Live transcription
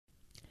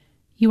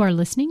You are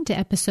listening to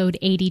episode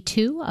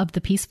 82 of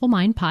the Peaceful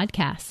Mind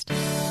Podcast.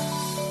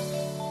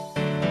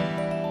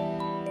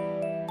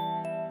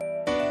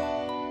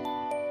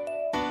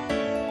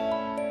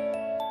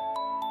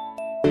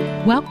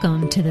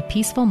 Welcome to the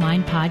Peaceful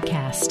Mind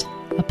Podcast,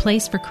 a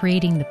place for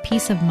creating the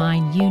peace of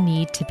mind you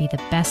need to be the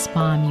best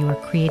mom you are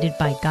created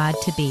by God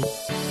to be.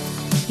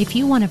 If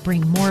you want to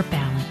bring more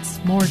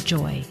balance, more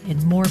joy,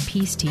 and more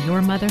peace to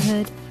your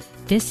motherhood,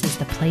 this is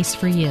the place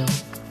for you.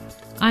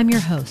 I'm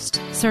your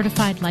host,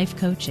 certified life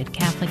coach and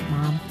Catholic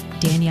mom,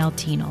 Danielle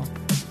Tienel.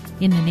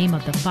 In the name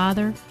of the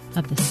Father,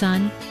 of the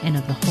Son, and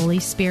of the Holy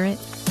Spirit,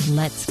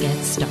 let's get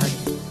started.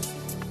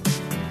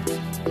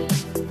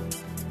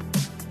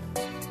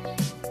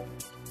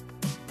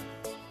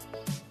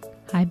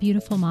 Hi,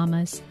 beautiful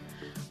mamas.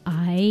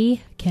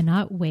 I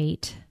cannot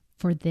wait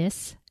for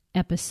this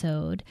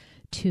episode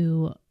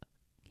to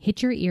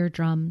hit your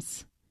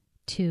eardrums,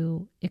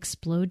 to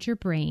explode your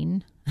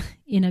brain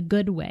in a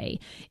good way,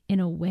 in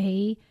a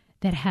way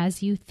that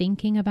has you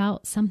thinking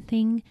about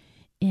something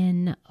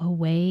in a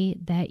way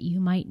that you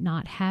might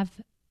not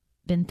have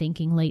been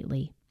thinking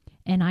lately.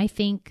 And I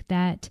think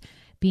that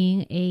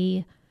being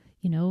a,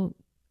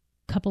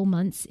 couple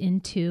months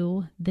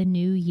into the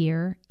new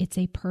year, it's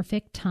a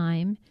perfect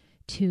time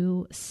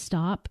to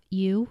stop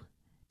you,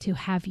 to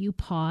have you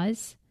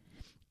pause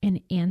and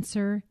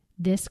answer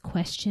this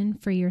question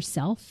for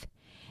yourself.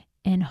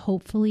 And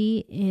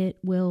hopefully it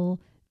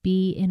will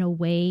be in a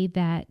way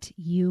that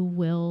you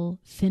will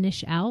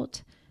finish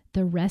out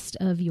the rest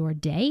of your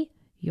day,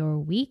 your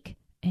week,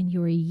 and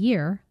your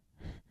year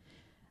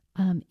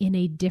in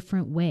a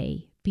different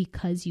way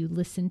because you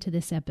listened to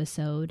this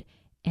episode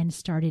and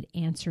started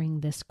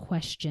answering this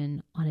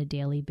question on a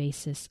daily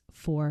basis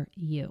for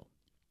you.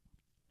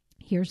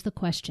 Here's the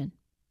question.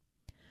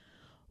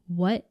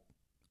 What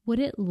would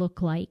it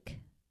look like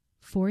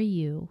for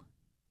you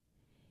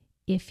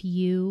if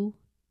you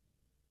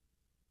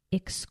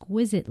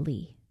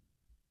exquisitely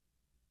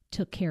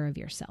took care of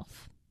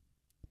yourself?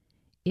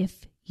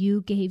 If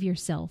you gave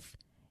yourself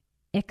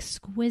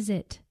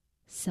exquisite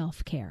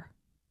self-care,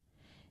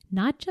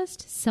 not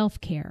just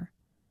self-care,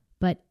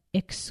 but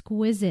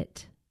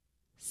exquisite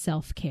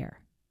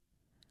self-care,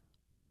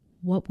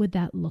 what would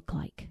that look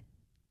like?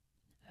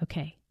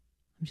 Okay,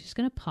 I'm just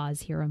going to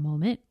pause here a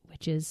moment,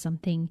 which is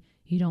something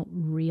you don't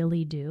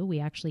really do. We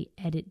actually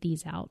edit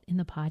these out in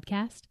the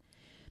podcast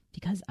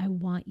because I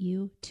want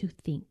you to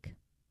think.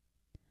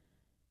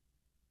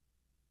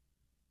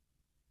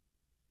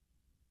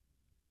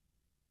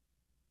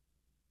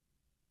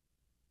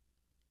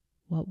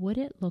 What would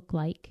it look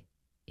like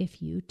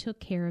if you took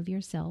care of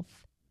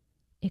yourself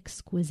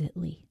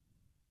exquisitely?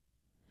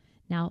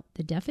 Now,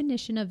 the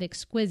definition of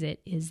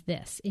exquisite is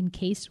this, in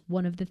case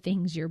one of the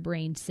things your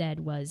brain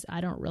said was,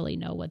 I don't really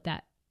know what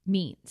that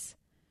means.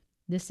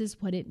 This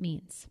is what it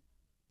means.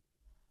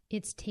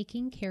 It's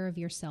taking care of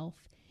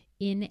yourself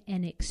in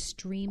an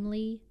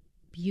extremely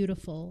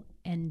beautiful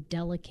and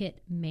delicate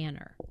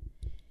manner.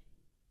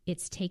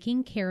 It's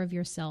taking care of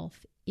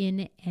yourself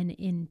in an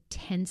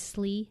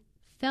intensely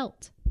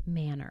felt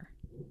manner.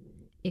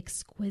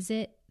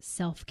 Exquisite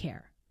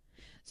self-care.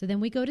 So then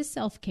we go to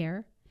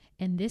self-care,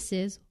 and this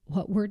is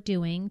what we're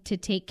doing to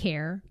take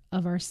care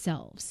of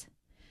ourselves.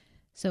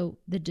 So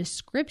the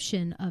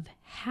description of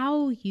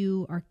how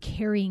you are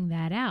carrying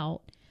that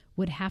out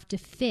would have to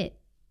fit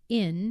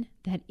in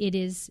that it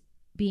is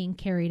being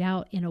carried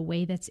out in a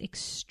way that's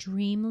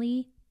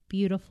extremely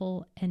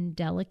beautiful and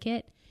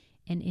delicate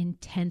and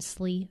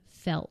intensely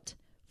felt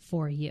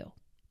for you.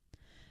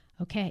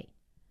 Okay.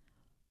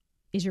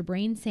 Is your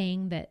brain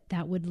saying that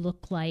that would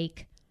look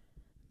like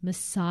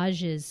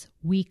massages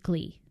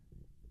weekly?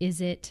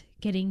 Is it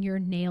getting your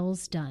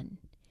nails done?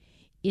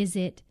 Is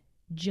it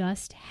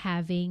just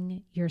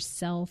having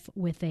yourself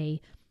with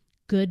a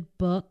good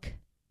book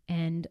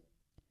and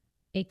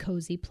a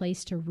cozy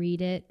place to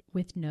read it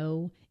with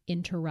no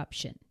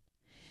interruption?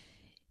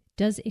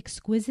 Does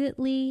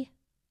exquisitely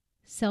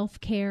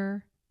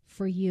self-care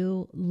for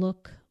you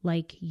look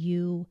like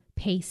you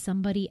pay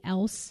somebody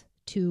else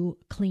to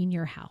clean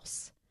your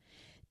house?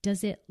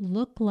 Does it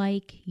look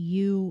like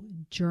you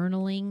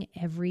journaling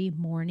every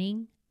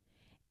morning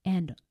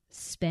and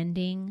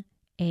spending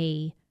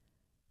a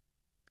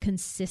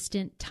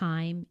consistent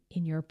time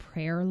in your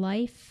prayer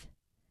life?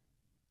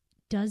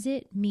 Does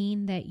it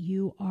mean that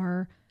you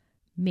are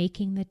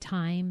making the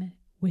time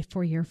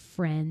for your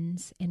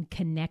friends and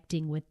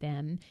connecting with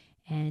them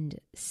and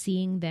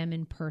seeing them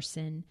in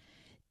person?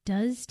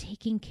 Does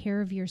taking care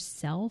of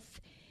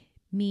yourself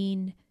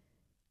mean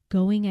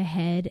going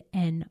ahead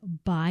and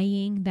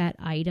buying that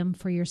item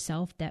for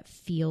yourself that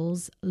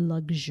feels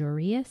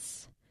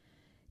luxurious?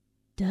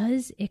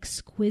 Does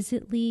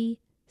exquisitely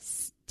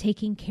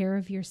taking care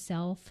of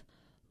yourself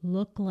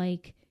look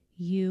like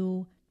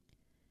you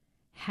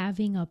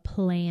having a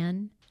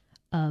plan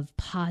of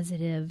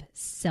positive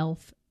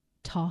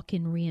self-talk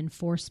and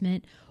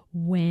reinforcement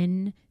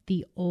when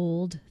the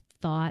old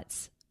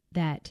thoughts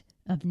that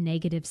of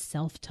negative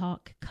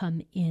self-talk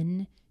come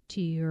in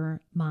to your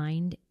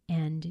mind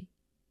and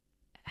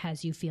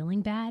has you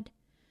feeling bad?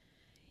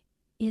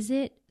 Is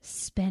it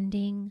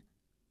spending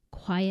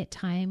quiet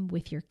time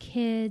with your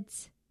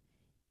kids?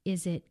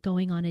 Is it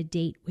going on a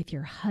date with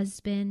your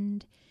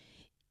husband?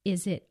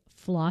 Is it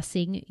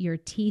flossing your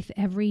teeth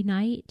every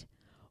night?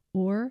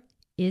 Or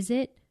is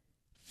it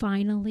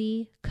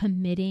finally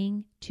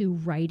committing to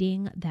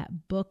writing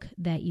that book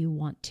that you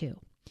want to?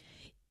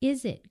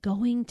 Is it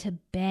going to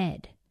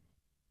bed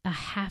a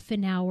half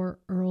an hour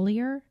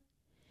earlier?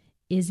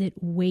 Is it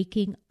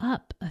waking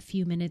up a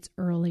few minutes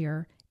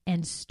earlier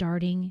and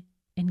starting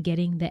and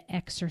getting the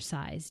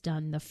exercise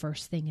done the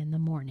first thing in the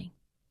morning?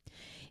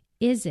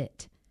 Is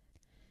it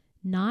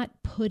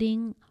not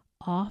putting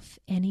off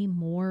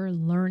anymore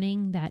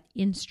learning that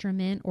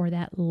instrument or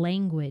that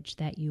language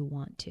that you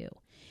want to?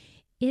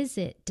 Is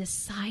it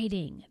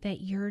deciding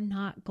that you're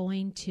not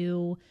going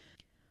to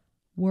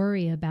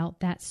worry about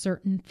that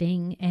certain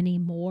thing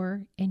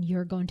anymore and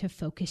you're going to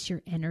focus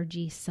your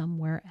energy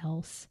somewhere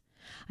else?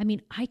 I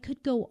mean, I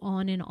could go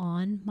on and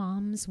on,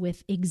 moms,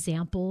 with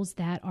examples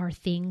that are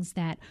things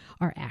that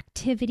are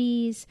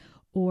activities,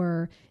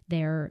 or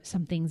they're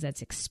some things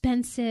that's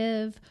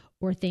expensive,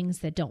 or things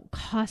that don't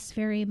cost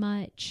very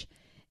much.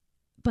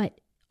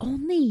 But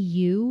only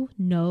you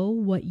know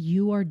what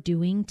you are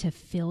doing to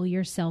fill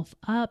yourself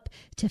up,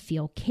 to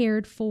feel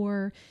cared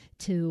for,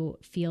 to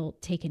feel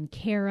taken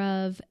care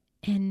of.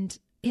 And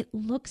it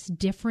looks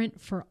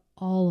different for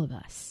all of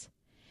us.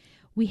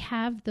 We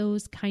have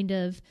those kind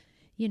of,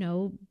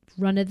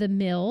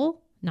 run-of-the-mill,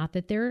 not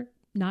that they're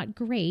not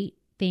great,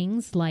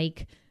 things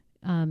like,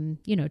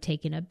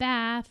 taking a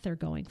bath or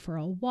going for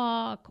a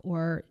walk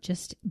or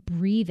just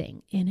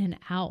breathing in and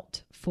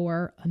out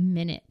for a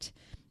minute.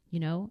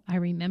 I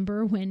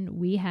remember when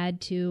we had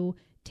to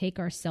take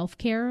our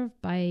self-care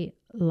by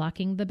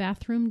locking the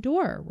bathroom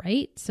door,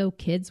 right? So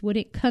kids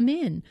wouldn't come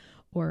in.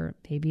 Or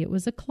maybe it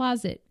was a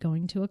closet,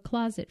 going to a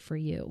closet for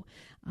you.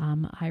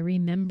 I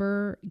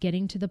remember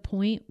getting to the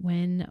point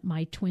when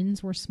my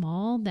twins were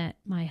small that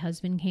my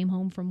husband came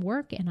home from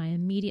work and I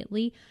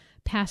immediately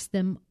passed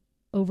them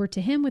over to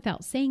him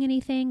without saying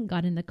anything,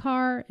 got in the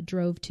car,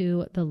 drove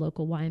to the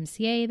local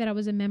YMCA that I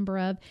was a member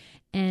of,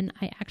 and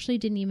I actually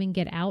didn't even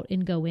get out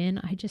and go in.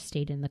 I just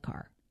stayed in the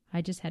car.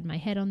 I just had my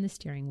head on the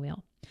steering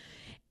wheel.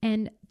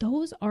 And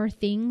those are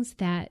things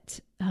that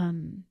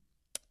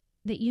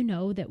that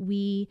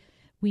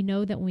we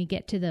know that when we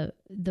get to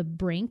the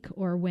brink,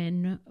 or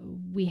when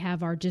we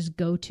have our just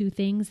go-to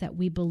things, that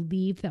we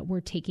believe that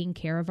we're taking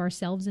care of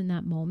ourselves in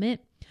that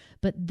moment.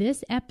 But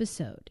this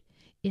episode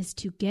is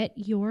to get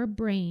your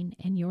brain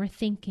and your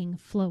thinking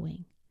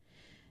flowing,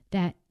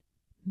 that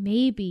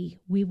maybe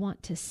we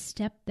want to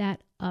step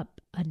that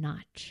up a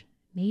notch.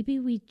 Maybe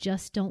we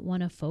just don't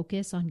want to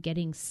focus on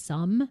getting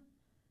some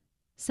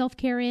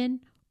self-care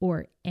in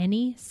or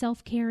any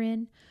self-care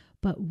in,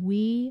 but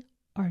we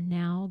are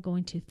now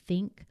going to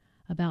think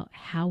about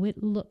how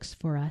it looks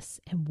for us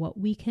and what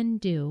we can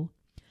do,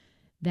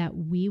 that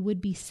we would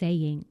be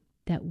saying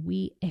that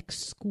we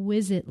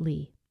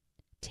exquisitely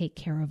take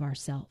care of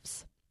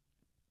ourselves.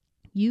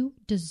 You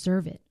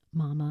deserve it,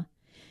 Mama.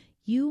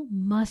 You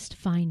must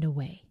find a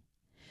way.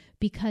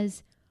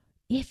 Because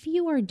if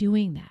you are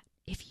doing that,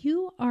 if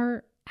you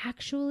are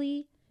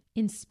actually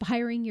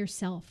inspiring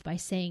yourself by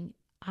saying,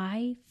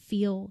 I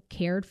feel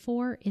cared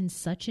for in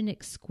such an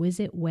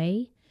exquisite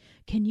way,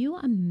 can you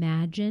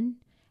imagine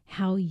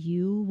how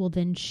you will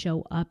then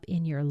show up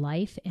in your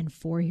life and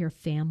for your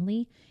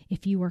family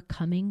if you are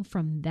coming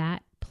from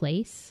that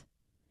place?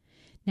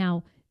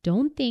 Now,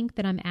 don't think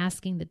that I'm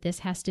asking that this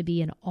has to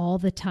be an all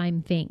the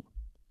time thing.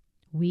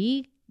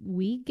 We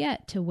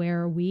get to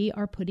where we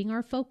are putting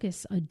our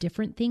focus on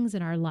different things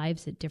in our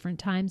lives at different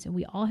times, and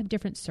we all have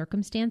different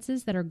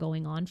circumstances that are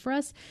going on for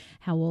us,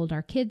 how old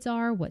our kids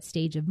are, what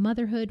stage of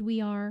motherhood we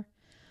are.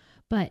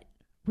 But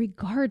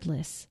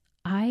regardless,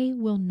 I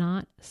will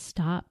not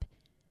stop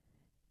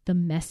the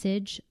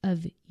message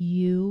of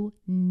you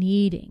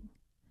needing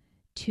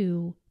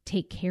to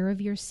take care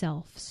of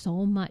yourself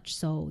so much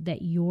so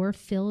that you're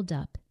filled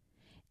up,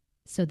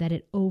 so that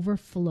it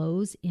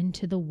overflows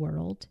into the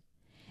world,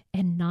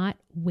 and not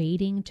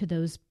waiting to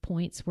those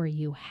points where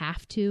you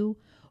have to,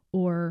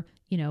 or,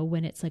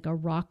 when it's like a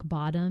rock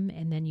bottom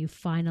and then you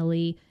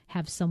finally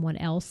have someone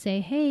else say,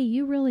 hey,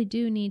 you really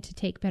do need to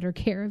take better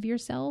care of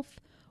yourself,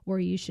 or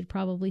you should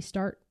probably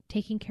start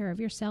taking care of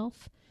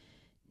yourself.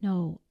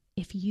 No,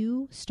 if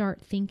you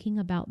start thinking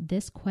about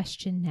this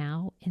question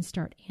now and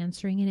start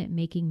answering it and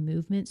making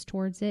movements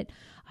towards it,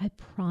 I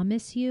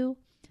promise you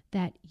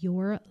that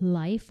your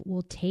life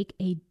will take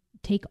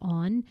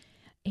on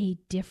a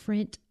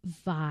different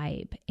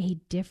vibe, a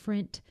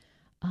different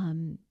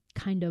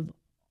kind of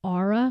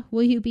aura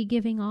will you be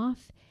giving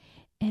off.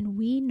 And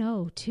we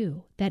know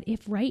too that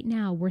if right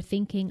now we're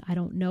thinking, I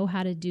don't know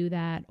how to do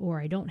that, or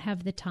I don't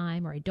have the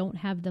time, or I don't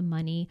have the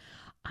money,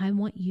 I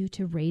want you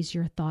to raise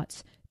your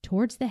thoughts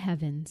towards the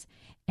heavens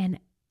and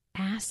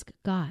ask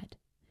God,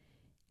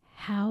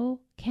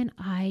 how can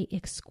I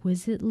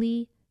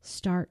exquisitely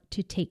start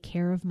to take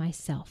care of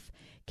myself?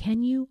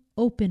 Can you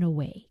open a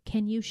way?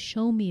 Can you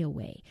show me a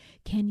way?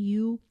 Can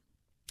you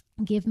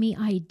Give me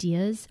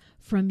ideas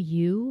from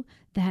you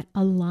that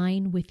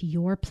align with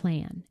your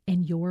plan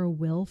and your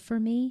will for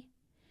me.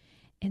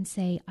 And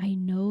say, I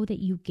know that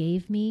you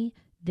gave me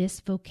this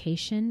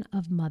vocation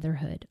of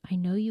motherhood. I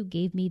know you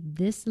gave me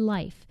this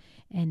life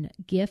and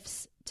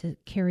gifts to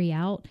carry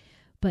out,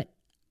 but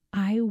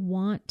I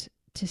want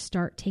to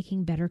start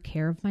taking better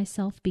care of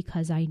myself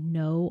because I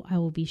know I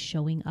will be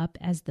showing up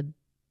as the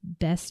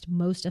best,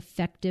 most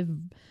effective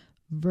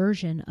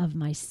version of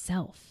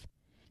myself.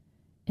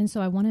 And so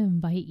I want to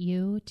invite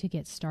you to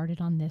get started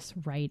on this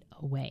right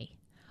away.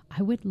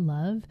 I would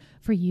love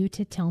for you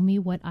to tell me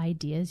what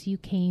ideas you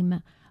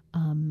came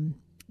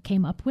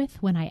up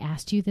with when I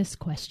asked you this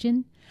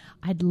question.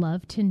 I'd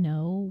love to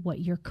know what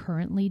you're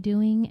currently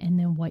doing and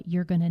then what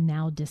you're going to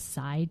now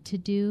decide to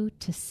do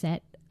to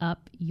set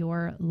up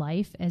your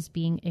life as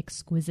being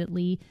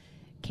exquisitely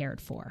cared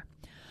for.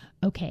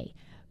 Okay,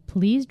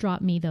 please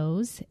drop me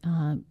those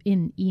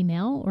in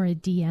email or a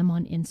DM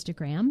on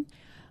Instagram.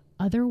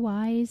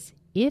 Otherwise,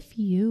 if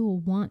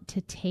you want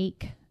to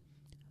take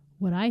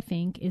what I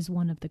think is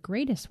one of the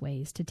greatest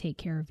ways to take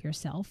care of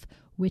yourself,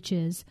 which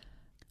is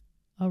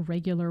a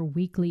regular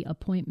weekly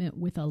appointment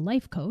with a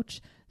life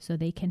coach so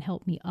they can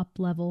help me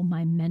up-level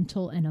my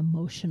mental and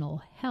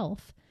emotional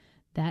health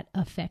that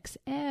affects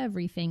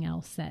everything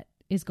else that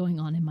is going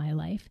on in my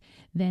life,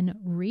 then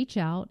reach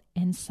out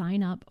and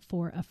sign up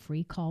for a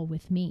free call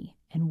with me.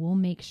 And we'll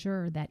make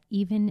sure that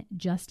even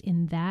just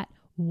in that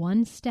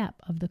one step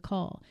of the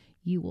call,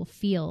 you will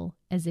feel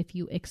as if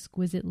you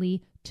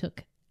exquisitely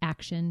took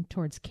action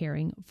towards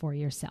caring for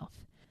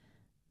yourself.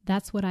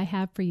 That's what I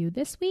have for you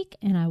this week,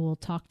 and I will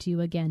talk to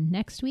you again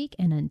next week.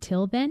 And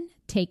until then,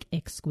 take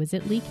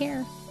exquisitely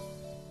care.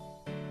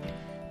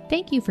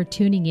 Thank you for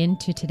tuning in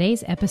to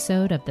today's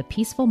episode of the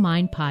Peaceful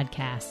Mind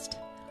Podcast.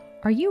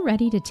 Are you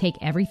ready to take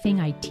everything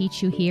I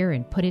teach you here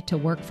and put it to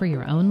work for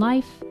your own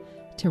life?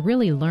 To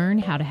really learn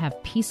how to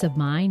have peace of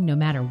mind no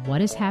matter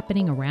what is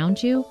happening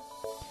around you?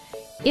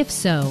 If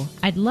so,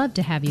 I'd love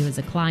to have you as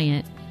a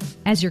client.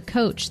 As your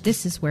coach,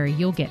 this is where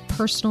you'll get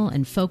personal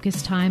and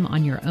focused time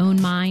on your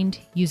own mind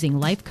using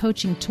life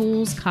coaching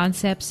tools,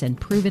 concepts, and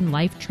proven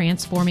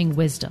life-transforming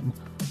wisdom,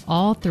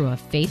 all through a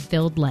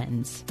faith-filled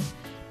lens.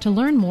 To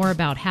learn more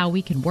about how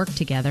we can work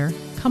together,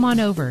 come on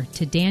over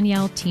to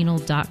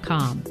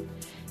danielleteenel.com.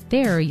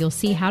 There, you'll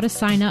see how to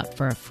sign up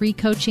for a free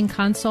coaching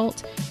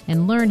consult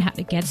and learn how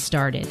to get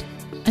started.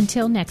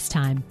 Until next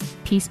time,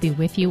 peace be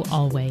with you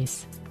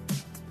always.